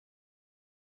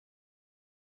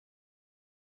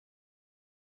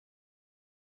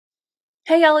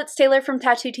Hey y'all, it's Taylor from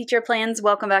Tattooedteacherplans.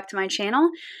 Welcome back to my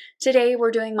channel. Today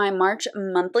we're doing my March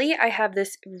monthly. I have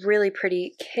this really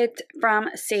pretty kit from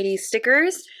Sadie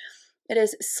Stickers. It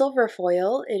is silver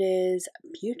foil. It is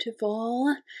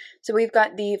beautiful. So we've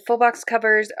got the full box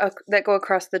covers that go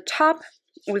across the top.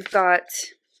 We've got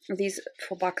these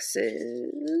full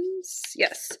boxes.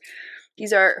 Yes,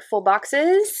 these are full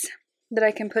boxes that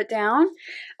I can put down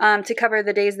to cover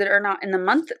the days that are not in the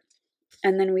month.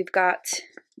 And then we've got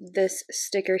this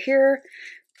sticker here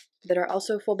that are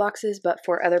also full boxes but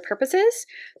for other purposes.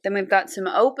 Then we've got some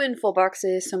open full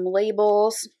boxes, some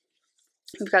labels.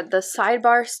 We've got the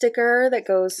sidebar sticker that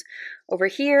goes over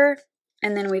here,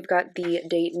 and then we've got the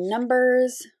date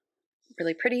numbers,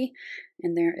 really pretty,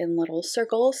 and they're in little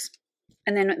circles.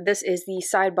 And then this is the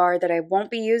sidebar that I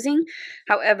won't be using.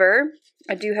 However,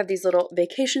 I do have these little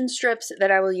vacation strips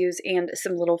that I will use and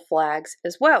some little flags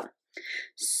as well.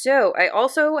 So I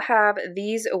also have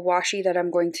these washi that I'm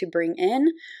going to bring in.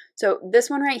 So this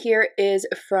one right here is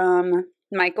from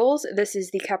Michaels. This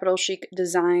is the Capital Chic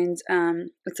Designs.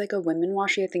 It's like a women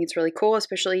washi. I think it's really cool,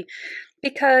 especially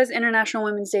because International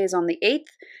Women's Day is on the 8th.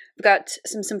 I've got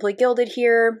some Simply Gilded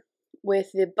here with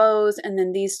the bows, and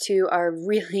then these two are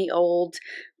really old,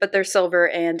 but they're silver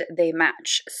and they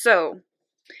match. So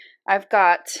I've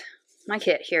got my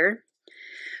kit here.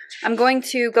 I'm going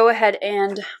to go ahead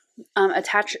and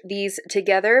attach these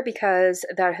together because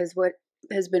that is what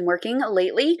has been working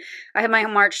lately. I have my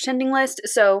March tending list,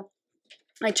 so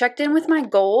I checked in with my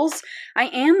goals. I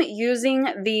am using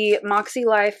the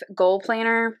mäksēlife goal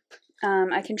planner.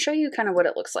 I can show you kind of what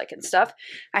it looks like and stuff.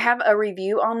 I have a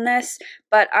review on this,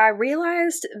 but I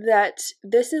realized that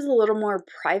this is a little more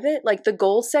private, like the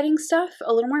goal setting stuff,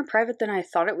 a little more private than I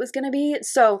thought it was going to be.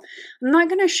 So I'm not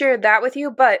going to share that with you,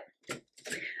 but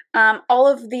all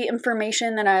of the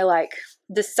information that I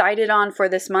decided on for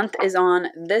this month is on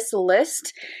this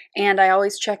list, and I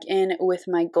always check in with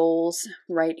my goals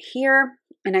right here,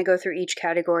 and I go through each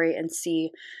category and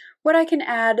see what I can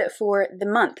add for the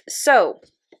month. So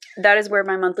that is where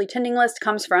my monthly tending list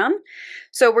comes from.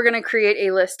 So we're going to create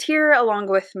a list here along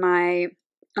with my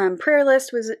prayer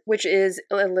list, which is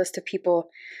a list of people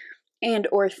and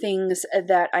or things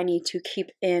that I need to keep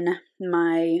in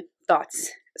my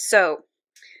thoughts. So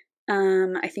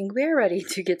I think we are ready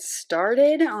to get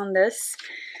started on this.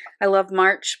 I love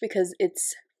March because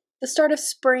it's the start of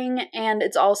spring, and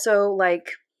it's also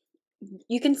like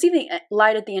you can see the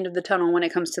light at the end of the tunnel when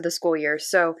it comes to the school year.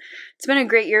 So it's been a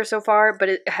great year so far, but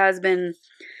it has been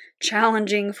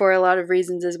challenging for a lot of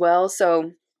reasons as well.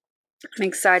 So I'm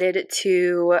excited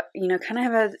to, kind of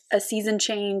have a season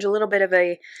change, a little bit of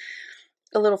a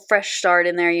little fresh start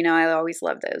in there. I always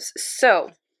love those.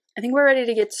 So I think we're ready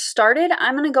to get started.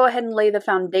 I'm going to go ahead and lay the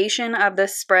foundation of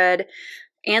this spread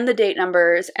and the date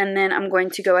numbers, and then I'm going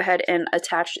to go ahead and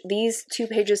attach these two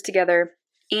pages together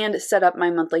and set up my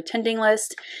monthly tending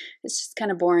list. It's just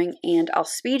kind of boring, and I'll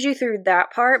speed you through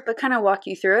that part, but kind of walk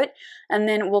you through it, and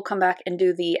then we'll come back and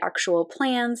do the actual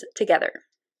plans together.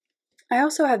 I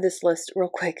also have this list real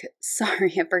quick.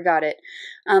 Sorry, I forgot it.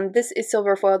 This is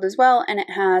silver foiled as well, and it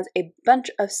has a bunch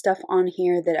of stuff on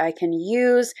here that I can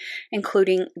use,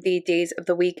 including the days of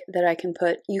the week that I can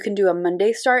put. You can do a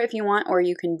Monday start if you want, or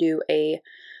you can do a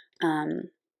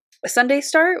Sunday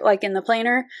start, like in the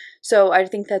planner. So I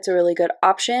think that's a really good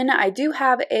option. I do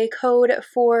have a code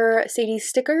for Sadie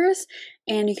Stickers,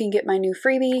 and you can get my new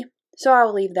freebie. So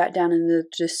I'll leave that down in the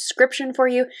description for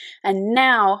you. And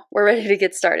now we're ready to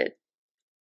get started.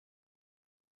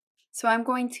 So I'm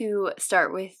going to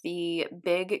start with the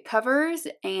big covers,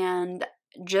 and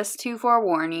just to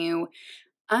forewarn you,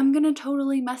 I'm going to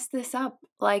totally mess this up,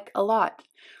 like a lot.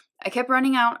 I kept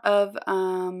running out of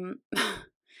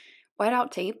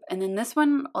whiteout tape, and then this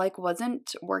one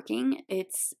wasn't working.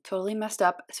 It's totally messed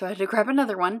up, so I had to grab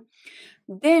another one.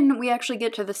 Then we actually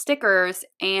get to the stickers,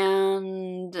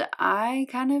 and I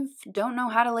kind of don't know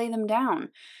how to lay them down.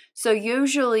 So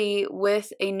usually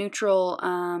with a neutral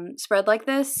spread like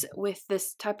this, with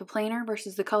this type of planner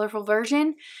versus the colorful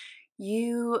version,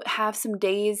 you have some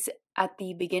days at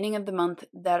the beginning of the month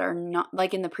that are not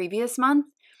like in the previous month,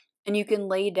 and you can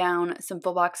lay down some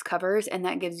full box covers, and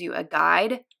that gives you a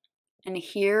guide. And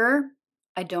here,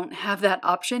 I don't have that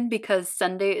option because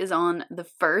Sunday is on the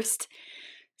 1st.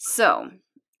 So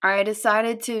I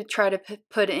decided to try to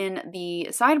put in the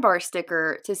sidebar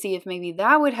sticker to see if maybe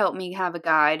that would help me have a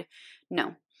guide.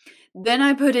 No. Then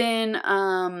I put in,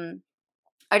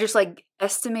 I just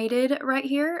estimated right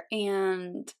here,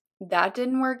 and that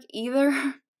didn't work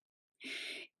either.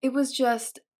 It was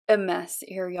just a mess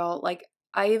here, y'all.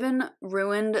 I even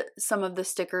ruined some of the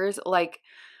stickers.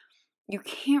 You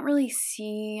can't really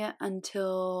see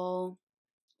until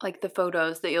like the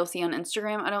photos that you'll see on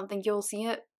Instagram. I don't think you'll see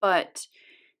it, but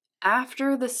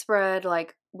after the spread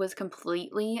like was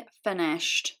completely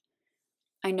finished,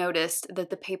 I noticed that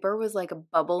the paper was like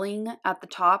bubbling at the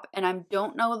top, and I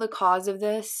don't know the cause of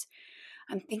this.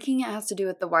 I'm thinking it has to do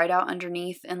with the whiteout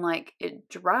underneath and like it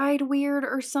dried weird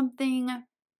or something.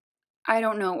 I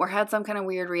don't know, or had some kind of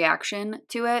weird reaction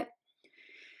to it.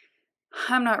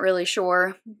 I'm not really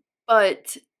sure,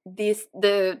 but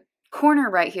the corner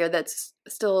right here that's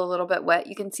still a little bit wet,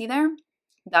 you can see there,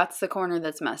 that's the corner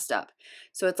that's messed up.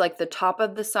 So it's like the top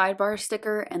of the sidebar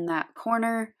sticker and that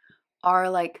corner are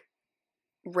like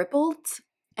rippled,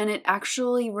 and it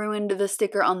actually ruined the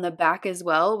sticker on the back as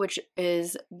well, which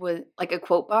is with like a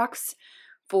quote box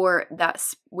for that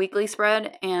weekly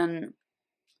spread. And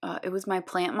it was my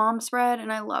plant mom spread,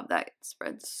 and I love that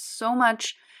spread so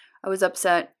much. I was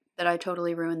upset that I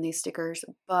totally ruined these stickers,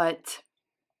 but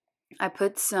I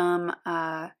put some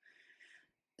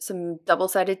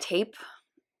double-sided tape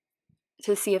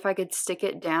to see if I could stick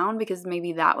it down, because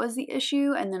maybe that was the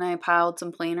issue, and then I piled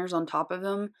some planners on top of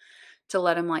them to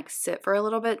let them like sit for a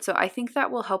little bit. So I think that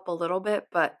will help a little bit,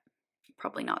 but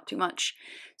probably not too much.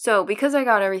 So because I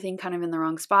got everything kind of in the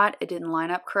wrong spot, it didn't line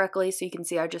up correctly. So you can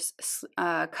see I just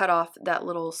cut off that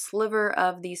little sliver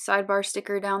of the sidebar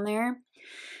sticker down there.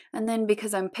 And then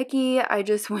because I'm picky, I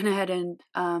just went ahead and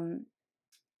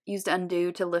used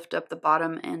undo to lift up the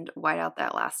bottom and white out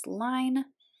that last line.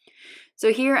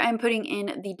 So here I'm putting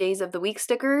in the days of the week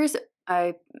stickers.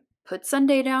 I put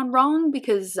Sunday down wrong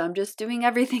because I'm just doing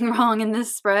everything wrong in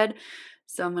this spread.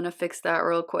 So I'm going to fix that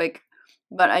real quick.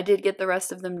 But I did get the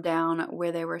rest of them down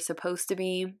where they were supposed to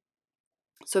be.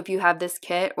 So if you have this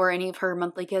kit or any of her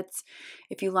monthly kits,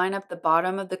 if you line up the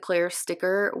bottom of the clear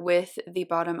sticker with the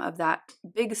bottom of that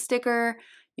big sticker,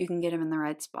 you can get them in the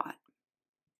right spot.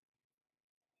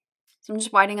 So I'm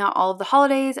just whiting out all of the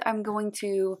holidays. I'm going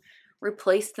to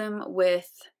replace them with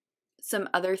some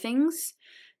other things.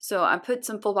 So I put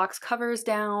some full box covers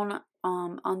down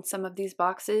on some of these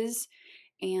boxes,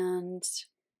 and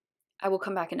I will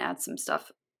come back and add some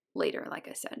stuff later, like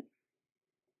I said.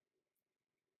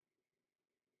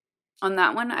 On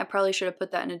that one, I probably should have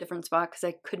put that in a different spot because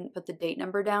I couldn't put the date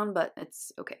number down, but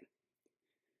it's okay.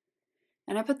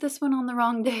 And I put this one on the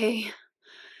wrong day.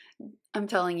 I'm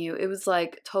telling you, it was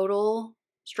like total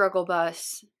struggle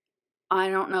bus. I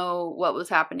don't know what was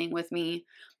happening with me,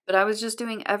 but I was just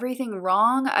doing everything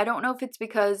wrong. I don't know if it's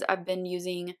because I've been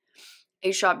using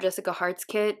a Shop Jessica Hearts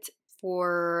kit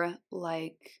for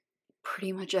like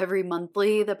pretty much every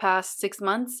monthly the past 6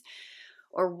 months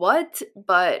or what,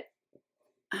 but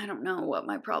I don't know what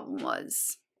my problem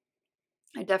was.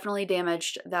 I definitely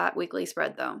damaged that weekly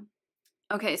spread though.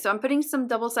 Okay, so I'm putting some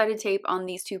double-sided tape on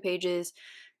these 2 pages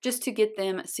just to get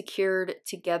them secured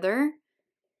together.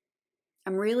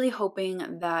 I'm really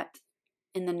hoping that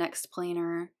in the next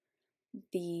planner,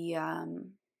 the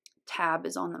tab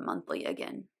is on the monthly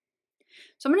again.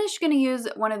 So I'm just going to use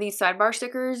one of these sidebar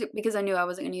stickers because I knew I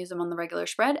wasn't going to use them on the regular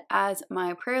spread as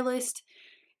my prayer list.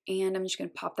 And I'm just going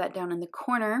to pop that down in the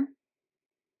corner.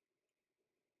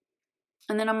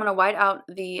 And then I'm going to white out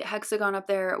the hexagon up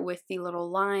there with the little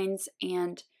lines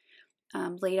and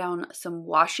lay down some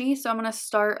washi. So I'm going to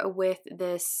start with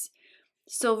this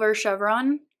silver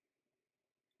chevron.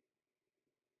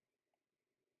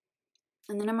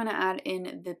 And then I'm going to add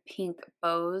in the pink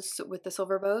bows with the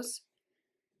silver bows.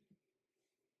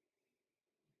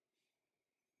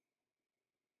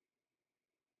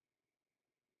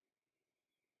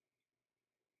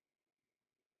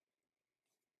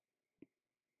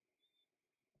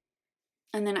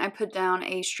 And then I put down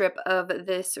a strip of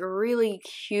this really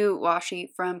cute washi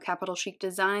from Capital Chic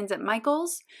Designs at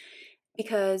Michael's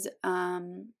because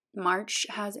March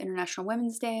has International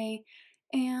Women's Day,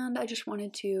 and I just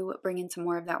wanted to bring in some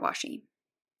more of that washi.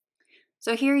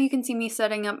 So here you can see me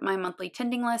setting up my monthly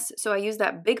tending list. So I use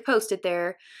that big post-it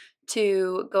there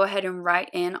to go ahead and write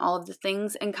in all of the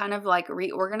things and kind of like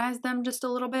reorganize them just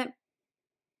a little bit.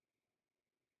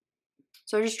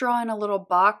 So I just draw in a little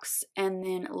box and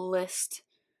then list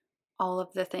all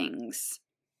of the things.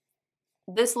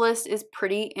 This list is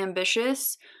pretty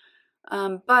ambitious,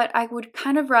 but I would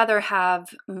kind of rather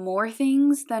have more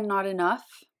things than not enough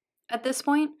at this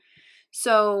point.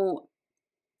 So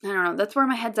I don't know, that's where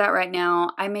my head's at right now.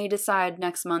 I may decide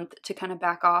next month to kind of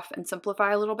back off and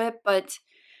simplify a little bit, but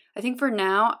I think for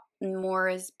now, more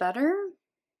is better.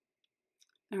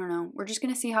 I don't know. We're just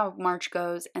going to see how March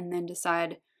goes and then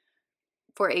decide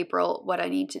for April what I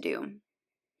need to do.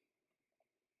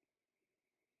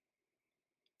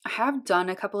 I have done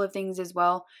a couple of things as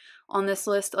well on this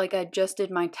list. Like I just did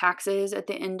my taxes at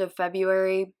the end of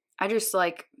February. I just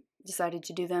like decided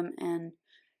to do them and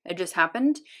It just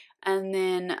happened. And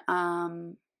then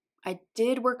I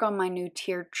did work on my new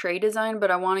tiered tray design, but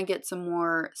I want to get some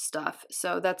more stuff,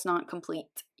 so that's not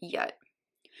complete yet.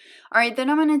 All right,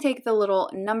 then I'm going to take the little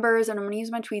numbers and I'm going to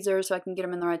use my tweezers so I can get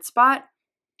them in the right spot,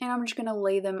 and I'm just going to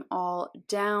lay them all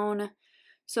down.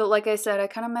 So like I said, I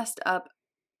kind of messed up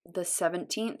the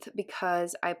 17th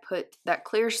because I put that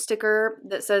clear sticker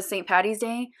that says St. Patty's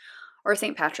Day, or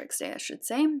St. Patrick's Day, I should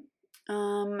say.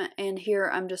 And here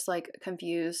I'm just like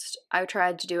confused. I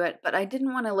tried to do it, but I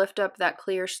didn't want to lift up that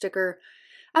clear sticker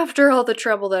after all the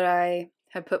trouble that I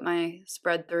had put my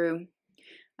spread through.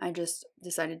 I just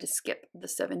decided to skip the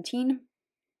 17,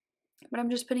 but I'm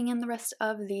just putting in the rest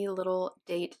of the little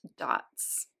date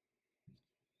dots.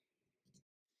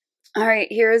 All right,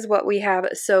 here's what we have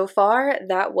so far.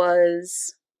 That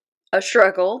was a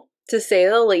struggle, to say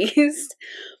the least.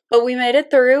 But we made it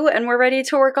through and we're ready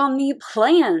to work on the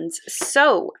plans.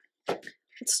 So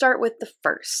let's start with the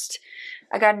first.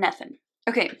 I got nothing.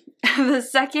 Okay, the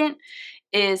second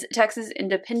is Texas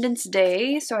Independence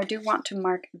Day. So I do want to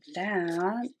mark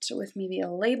that with maybe a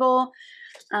label.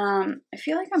 I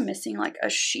feel like I'm missing like a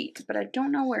sheet, but I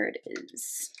don't know where it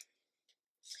is.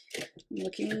 I'm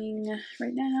looking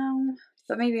right now,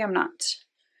 but maybe I'm not.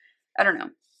 I don't know.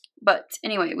 But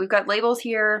anyway, we've got labels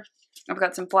here. I've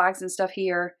got some flags and stuff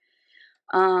here.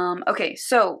 Okay,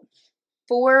 so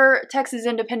for Texas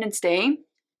Independence Day,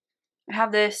 I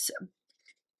have this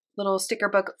little sticker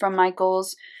book from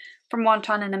Michaels from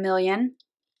Wonton and a Million.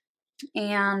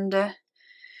 And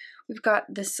we've got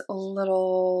this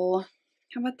little,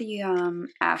 how about the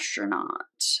astronaut?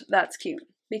 That's cute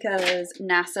because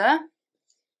NASA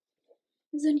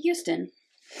is in Houston.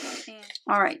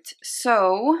 All right,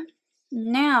 so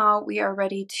now we are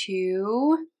ready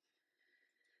to,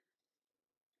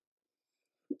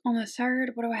 on the 3rd,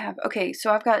 what do I have? Okay,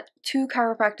 so I've got 2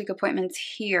 chiropractic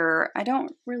appointments here. I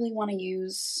don't really want to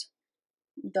use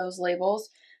those labels.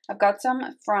 I've got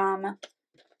some from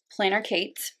Planner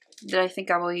Kate that I think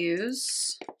I will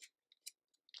use.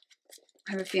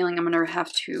 I have a feeling I'm going to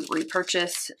have to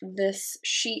repurchase this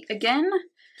sheet again.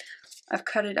 I've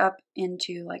cut it up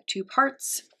into like 2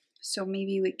 parts, so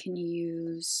maybe we can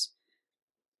use,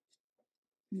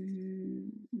 oh,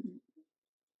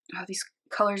 these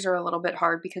colors are a little bit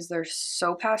hard because they're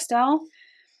so pastel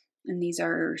and these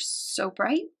are so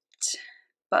bright,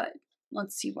 but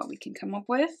let's see what we can come up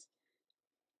with.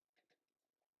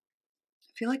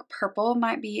 I feel like purple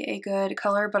might be a good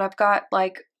color, but I've got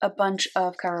like a bunch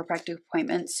of chiropractic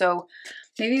appointments, so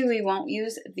maybe we won't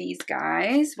use these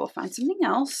guys. We'll find something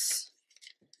else.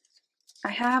 I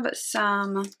have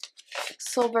some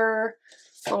silver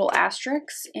little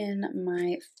asterisks in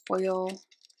my foil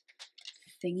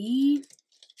thingy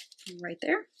right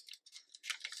there.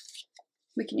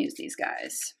 We can use these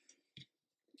guys.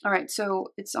 All right, so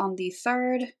it's on the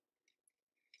 3rd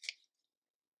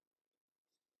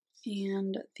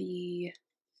and the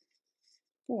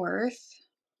 4th.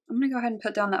 I'm gonna go ahead and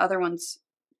put down the other ones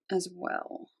as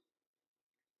well.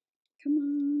 Come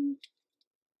on.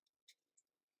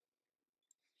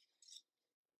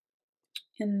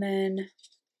 And then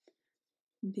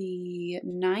the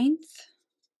 9th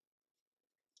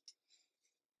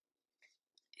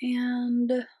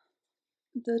and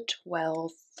the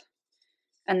 12th.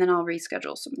 And then I'll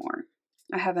reschedule some more.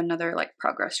 I have another like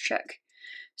progress check.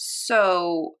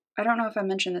 So I don't know if I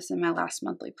mentioned this in my last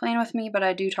monthly plan with me, but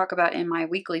I do talk about in my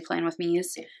weekly plan with me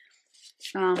is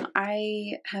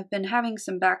I have been having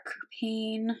some back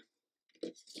pain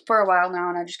for a while now,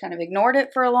 and I just kind of ignored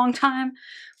it for a long time,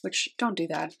 which don't do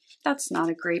that. That's not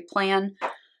a great plan.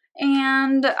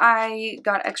 And I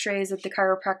got x-rays at the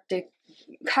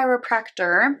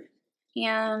chiropractor,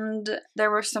 and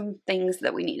there were some things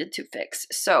that we needed to fix.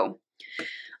 So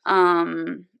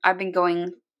I've been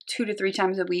going 2 to 3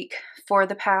 times a week for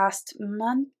the past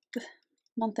month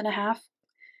and a half,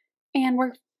 and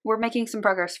we're making some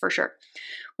progress for sure,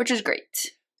 which is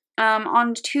great.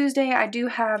 On Tuesday, I do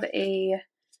have a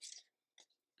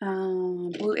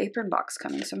blue apron box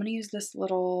coming, so I'm going to use this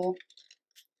little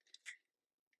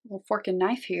fork and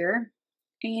knife here,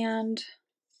 and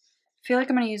I feel like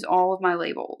I'm going to use all of my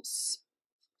labels,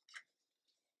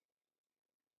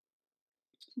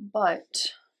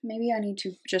 but maybe I need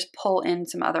to just pull in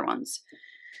some other ones.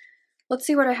 Let's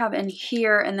see what I have in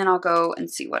here, and then I'll go and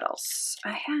see what else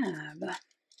I have.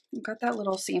 I've got that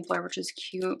little sampler, which is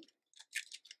cute.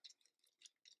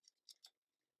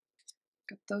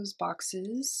 Got those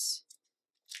boxes.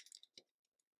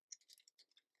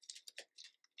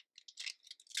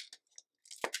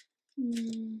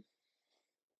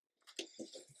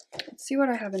 Let's see what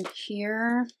I have in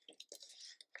here.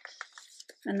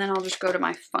 And then I'll just go to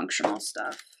my functional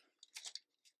stuff.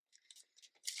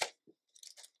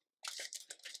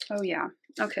 Oh yeah.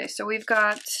 Okay, so we've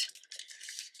got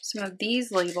some of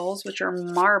these labels, which are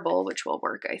marble, which will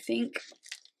work, I think.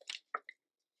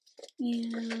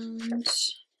 And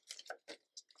is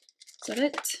that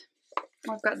it?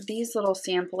 I've got these little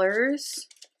samplers.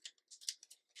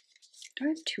 Do I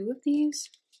have 2 of these?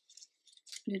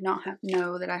 I did not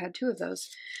know that I had 2 of those.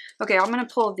 Okay, I'm going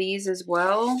to pull these as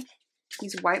well.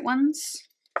 These white ones.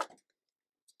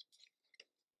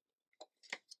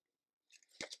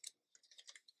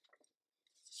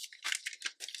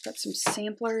 Got some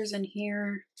samplers in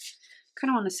here.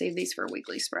 Kind of want to save these for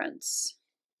weekly spreads,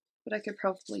 but I could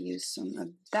probably use some of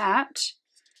that.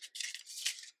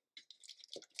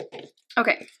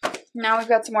 Okay, now we've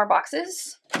got some more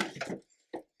boxes.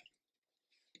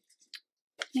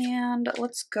 And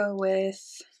let's go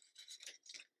with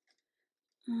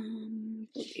Blue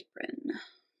Apron.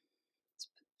 Let's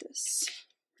put this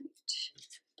right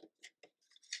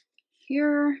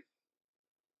here.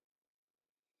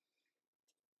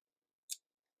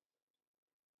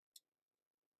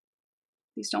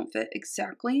 These don't fit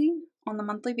exactly on the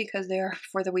monthly because they are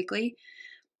for the weekly,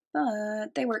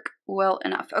 but they work well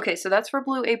enough. Okay, so that's for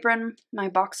Blue Apron. My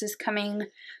box is coming.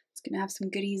 It's gonna have some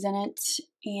goodies in it,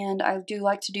 and I do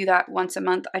like to do that once a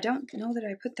month. I don't know that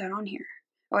I put that on here.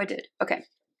 Oh, I did. Okay.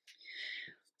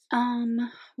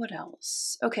 What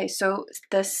else? Okay, so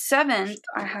the 7th,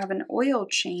 I have an oil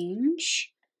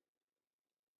change.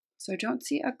 So I don't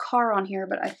see a car on here,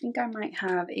 but I think I might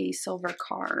have a silver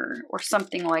car or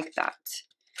something like that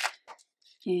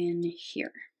in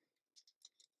here.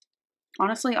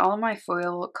 Honestly, all of my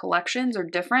foil collections are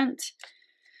different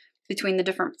between the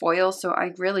different foils, so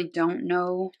I really don't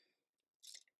know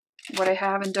what I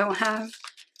have and don't have.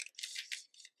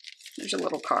 There's a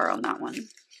little car on that one.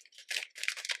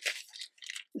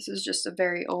 This is just a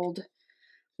very old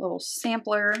little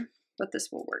sampler, but this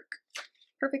will work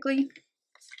perfectly.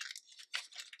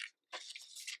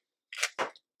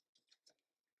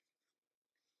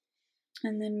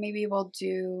 And then maybe we'll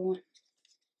do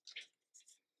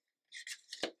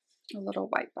a little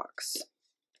white box.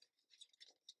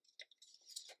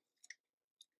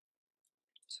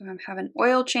 So I have an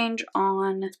oil change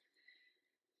on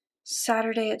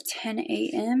Saturday at 10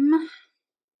 a.m.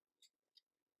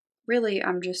 Really,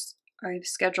 I've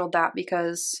scheduled that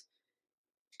because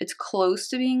it's close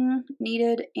to being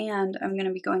needed, and I'm going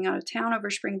to be going out of town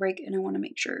over spring break, and I want to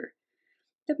make sure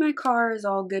that my car is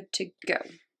all good to go.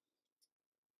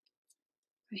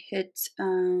 I hit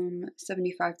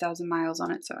 75,000 miles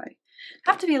on it, so I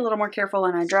have to be a little more careful,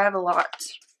 and I drive a lot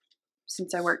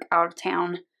since I work out of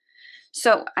town.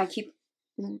 So I keep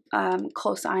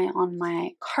close eye on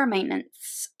my car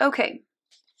maintenance. Okay,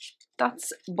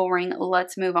 that's boring.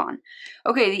 Let's move on.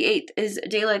 Okay, the 8th is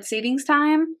daylight savings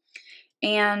time,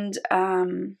 and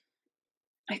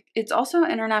it's also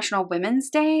International Women's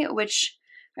Day, which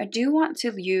I do want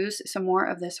to use some more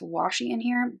of this washi in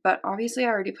here, but obviously I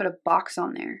already put a box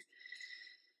on there.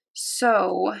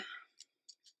 So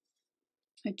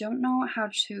I don't know how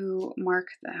to mark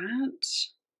that,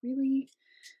 really.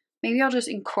 Maybe I'll just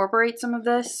incorporate some of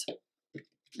this,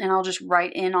 and I'll just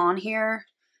write in on here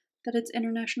that it's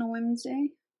International Women's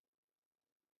Day.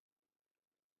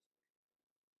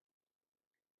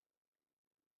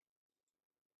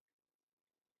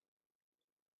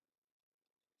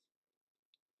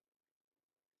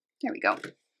 There we go.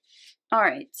 All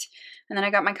right. And then I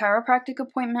got my chiropractic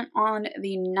appointment on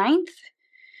the 9th.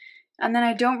 And then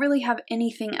I don't really have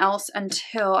anything else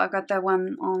until I've got that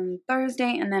one on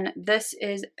Thursday. And then this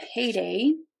is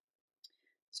payday.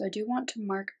 So I do want to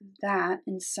mark that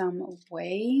in some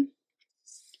way.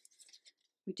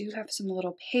 We do have some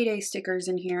little payday stickers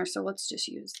in here. So let's just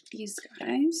use these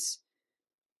guys.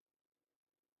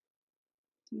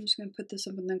 I'm just going to put this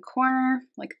up in the corner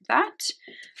like that.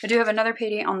 I do have another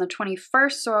payday on the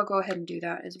 21st, so I'll go ahead and do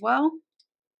that as well.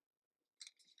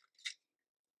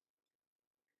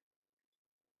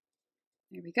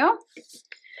 There we go.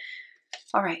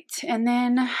 All right, and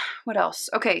then what else?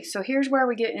 Okay, so here's where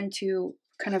we get into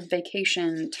kind of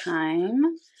vacation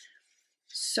time.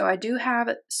 So I do have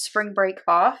spring break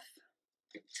off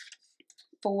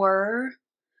for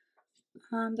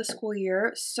the school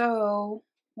year. So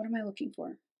what am I looking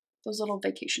for? Those little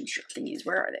vacation strip thingies,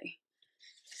 where are they?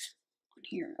 On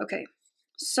here. Okay,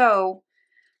 so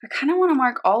I kind of want to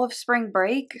mark all of spring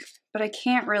break, but I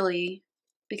can't really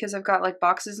because I've got like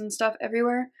boxes and stuff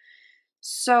everywhere.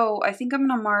 So I think I'm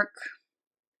gonna mark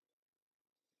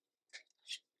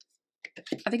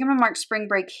spring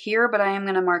break here, but I am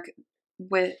gonna mark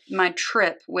with my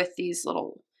trip with these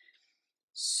little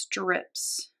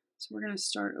strips. So we're gonna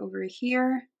start over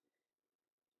here.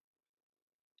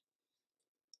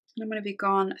 I'm going to be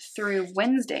gone through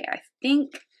Wednesday, I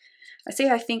think. I say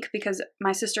I think because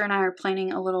my sister and I are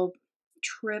planning a little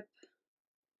trip.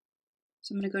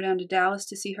 So I'm going to go down to Dallas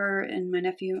to see her and my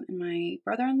nephew and my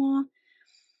brother-in-law.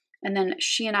 And then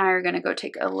she and I are going to go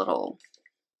take a little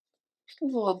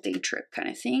day trip kind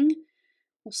of thing.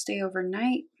 We'll stay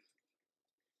overnight.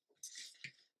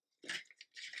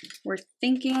 We're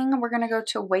thinking we're going to go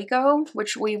to Waco,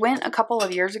 which we went a couple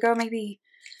of years ago, maybe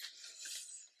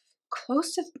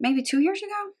close to maybe 2 years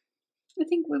ago. I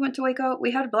think we went to Waco.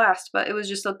 We had a blast, but it was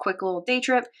just a quick little day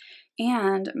trip.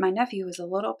 And my nephew was a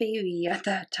little baby at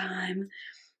that time.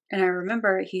 And I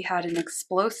remember he had an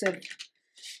explosive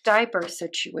diaper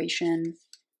situation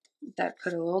that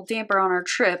put a little damper on our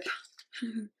trip.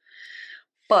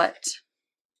 But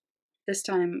this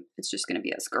time it's just going to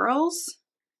be us girls.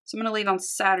 So I'm going to leave on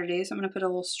Saturday. So I'm going to put a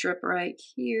little strip right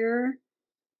here.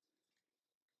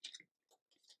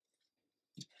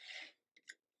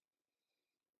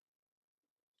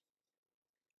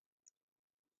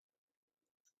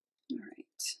 All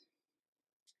right.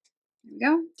 There we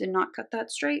go. Did not cut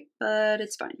that straight, but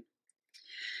it's fine.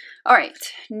 All right.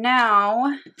 Now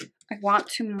I want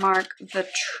to mark the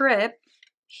trip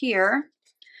here.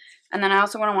 And then I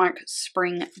also want to mark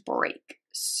spring break.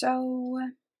 So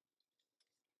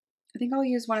I think I'll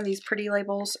use one of these pretty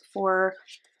labels for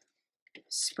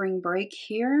spring break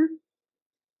here.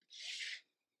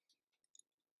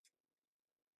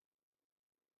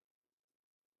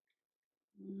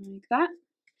 Like that.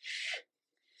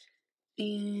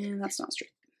 And that's not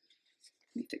straight.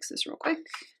 Let me fix this real quick.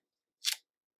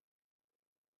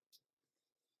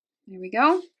 There we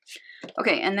go.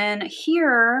 Okay, and then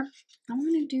here, I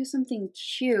want to do something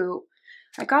cute.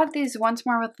 I got these Once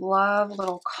More with Love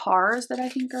little cars that I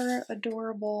think are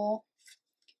adorable.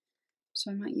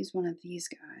 So I might use one of these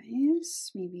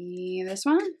guys. Maybe this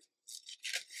one.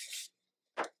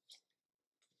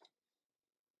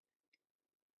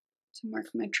 To mark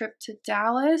my trip to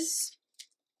Dallas.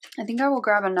 I think I will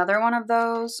grab another one of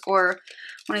those or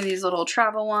one of these little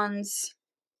travel ones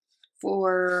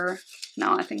for,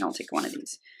 no, I think I'll take one of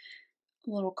these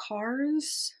little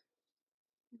cars.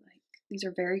 Like, these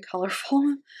are very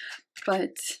colorful,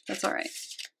 but that's all right.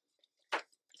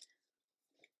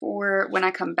 For when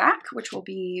I come back, which will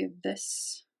be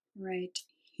this right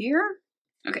here.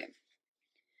 Okay.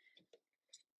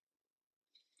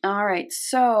 All right,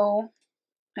 so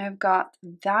I've got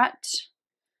that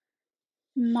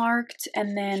marked,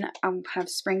 and then I have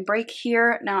spring break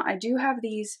here. Now I do have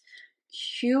these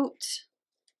cute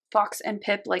Fox and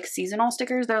Pip like seasonal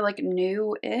stickers. They're like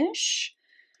new-ish.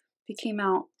 They came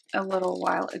out a little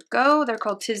while ago. They're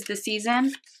called 'Tis the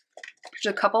Season. There's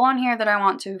a couple on here that I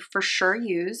want to for sure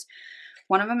use.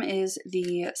 One of them is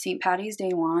the St. Patty's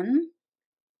Day one,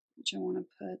 which I want to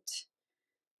put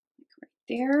right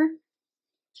there.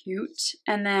 Cute.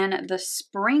 And then the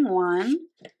spring one,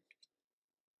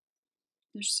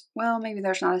 well, maybe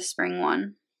there's not a spring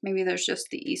one. Maybe there's just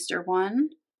the Easter one.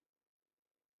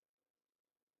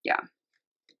 Yeah.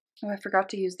 Oh, I forgot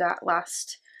to use that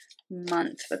last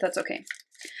month, but that's okay.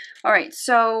 All right,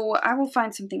 so I will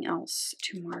find something else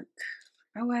to mark.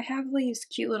 Oh, I have these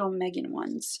cute little Megan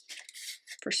ones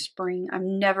for spring. I've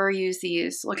never used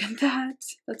these. Look at that.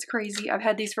 That's crazy. I've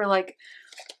had these for like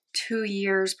 2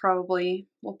 years probably.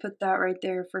 We'll put that right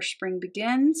there for spring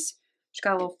begins. She's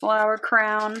got a little flower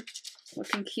crown.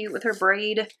 Looking cute with her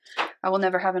braid. I will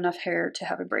never have enough hair to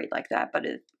have a braid like that, but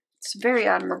it's very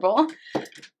admirable.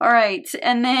 All right,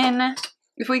 and then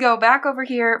if we go back over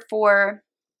here for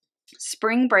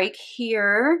spring break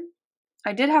here,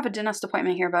 I did have a dentist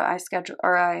appointment here, but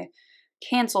I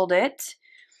canceled it.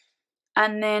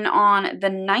 And then on the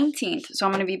 19th, so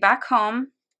I'm going to be back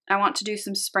home. I want to do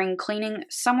some spring cleaning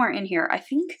somewhere in here. I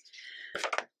think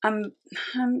I'm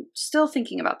still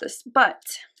thinking about this, but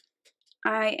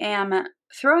I am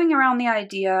throwing around the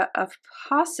idea of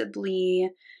possibly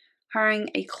hiring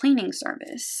a cleaning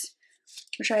service,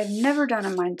 which I have never done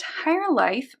in my entire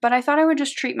life, but I thought I would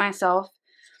just treat myself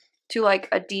to like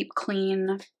a deep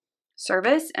clean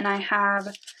service. And I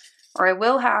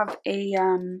will have a,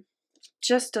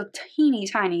 just a teeny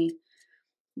tiny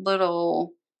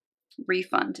little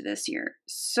refund this year.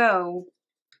 So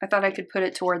I thought I could put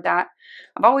it toward that.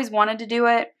 I've always wanted to do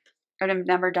it, but I've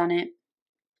never done it.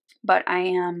 But I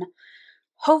am,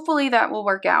 hopefully that will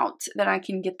work out, that I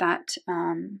can get that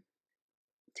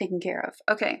taken care of.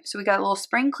 Okay, so we got a little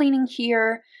spring cleaning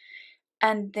here,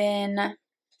 and then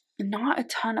not a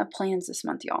ton of plans this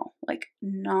month, y'all. Like,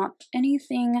 not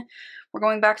anything. We're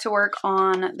going back to work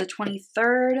on the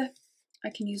 23rd. I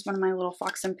can use one of my little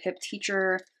Fox and Pip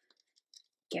teacher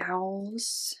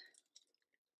gals.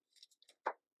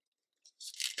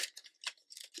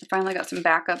 finally got some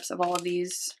backups of all of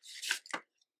these. I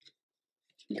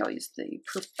think I'll use the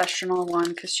professional one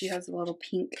because she has a little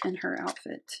pink in her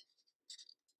outfit.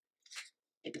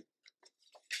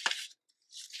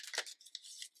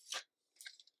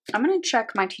 I'm going to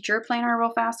check my teacher planner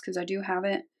real fast because I do have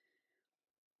it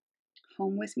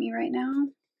home with me right now.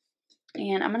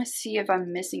 And I'm going to see if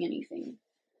I'm missing anything.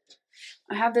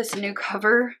 I have this new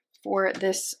cover for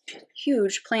this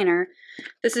huge planner.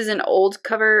 This is an old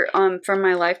cover from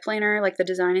my life planner, like the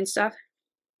design and stuff.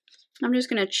 I'm just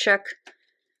going to check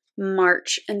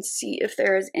March and see if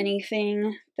there is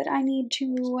anything that I need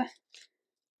to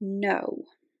know.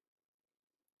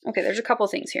 Okay, there's a couple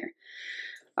things here.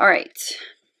 All right.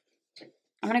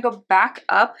 I'm going to go back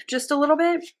up just a little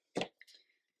bit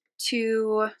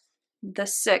to the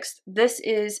 6th. This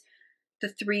is the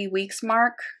 3 weeks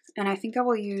mark, and I think I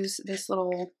will use this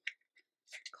little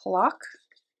clock.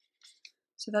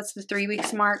 So that's the 3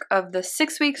 weeks mark of the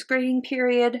 6 weeks grading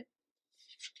period.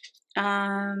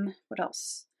 What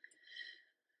else?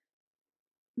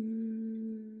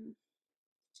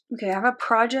 Okay, I have a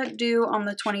project due on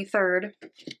the 23rd,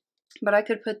 but I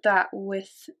could put that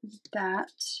with that.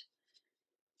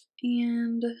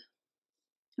 And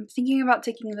I'm thinking about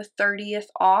taking the 30th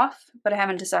off, but I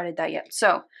haven't decided that yet.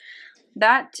 So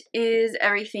that is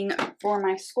everything for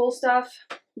my school stuff.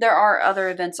 There are other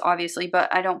events, obviously,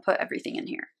 but I don't put everything in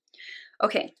here.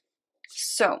 Okay,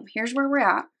 so here's where we're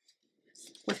at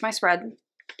with my spread.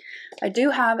 I do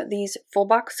have these full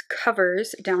box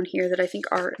covers down here that I think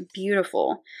are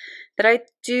beautiful, that I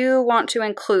do want to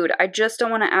include. I just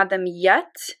don't want to add them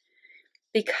yet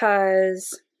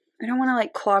because I don't want to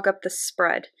like clog up the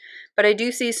spread, but I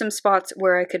do see some spots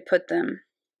where I could put them.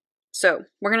 So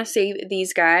we're going to save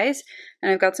these guys,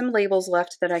 and I've got some labels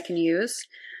left that I can use.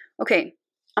 Okay,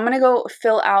 I'm going to go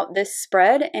fill out this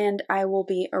spread, and I will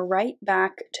be right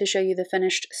back to show you the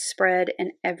finished spread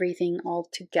and everything all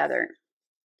together.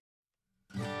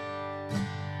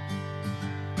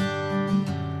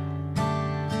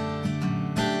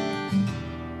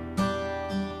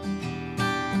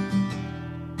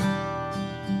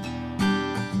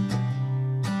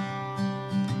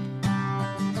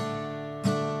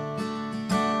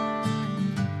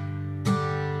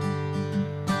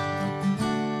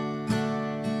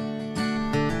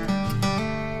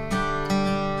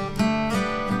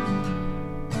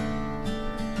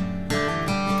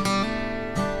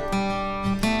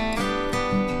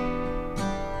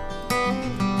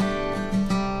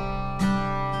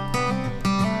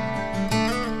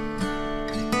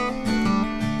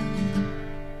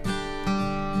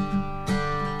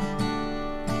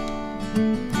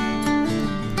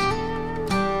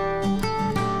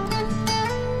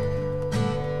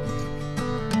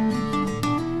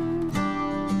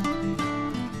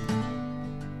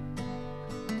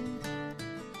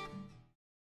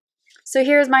 So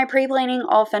here's my pre-planning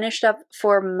all finished up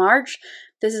for March.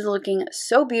 This is looking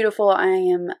so beautiful. I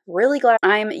am really glad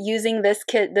I'm using this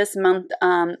kit this month.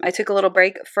 I took a little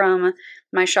break from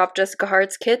my Shop Jessica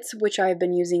Hart's kits, which I've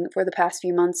been using for the past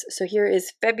few months. So here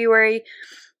is February.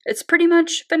 It's pretty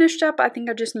much finished up. I think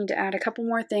I just need to add a couple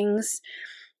more things.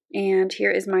 And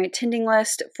here is my tending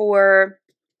list for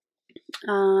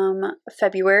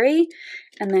February.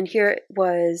 And then here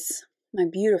was my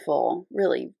beautiful,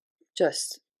 really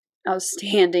just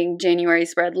outstanding January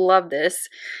spread. Love this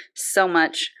so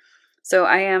much. So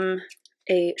I am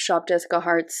a Shop Jessica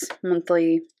Hart's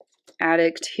monthly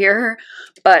addict here,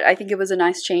 but I think it was a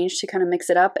nice change to kind of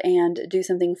mix it up and do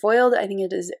something foiled. I think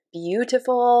it is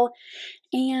beautiful,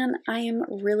 and I am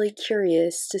really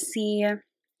curious to see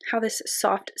how this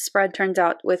soft spread turns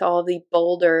out with all the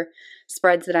bolder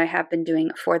spreads that I have been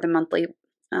doing for the monthly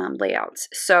layouts.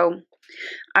 So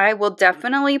I will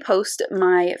definitely post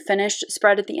my finished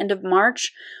spread at the end of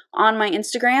March on my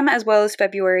Instagram, as well as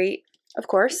February, of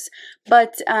course.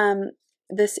 But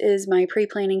this is my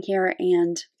pre-planning here,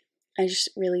 and I just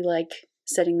really like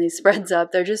setting these spreads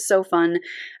up. They're just so fun.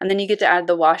 And then you get to add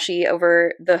the washi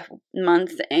over the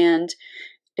month, and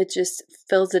it just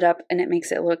fills it up and it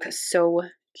makes it look so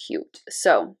cute.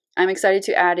 So I'm excited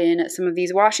to add in some of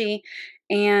these washi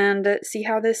and see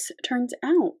how this turns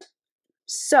out.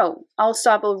 So I'll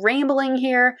stop rambling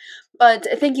here, but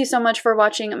thank you so much for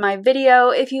watching my video.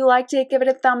 If you liked it, give it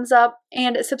a thumbs up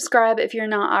and subscribe if you're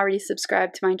not already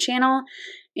subscribed to my channel,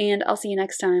 and I'll see you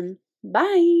next time.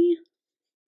 Bye!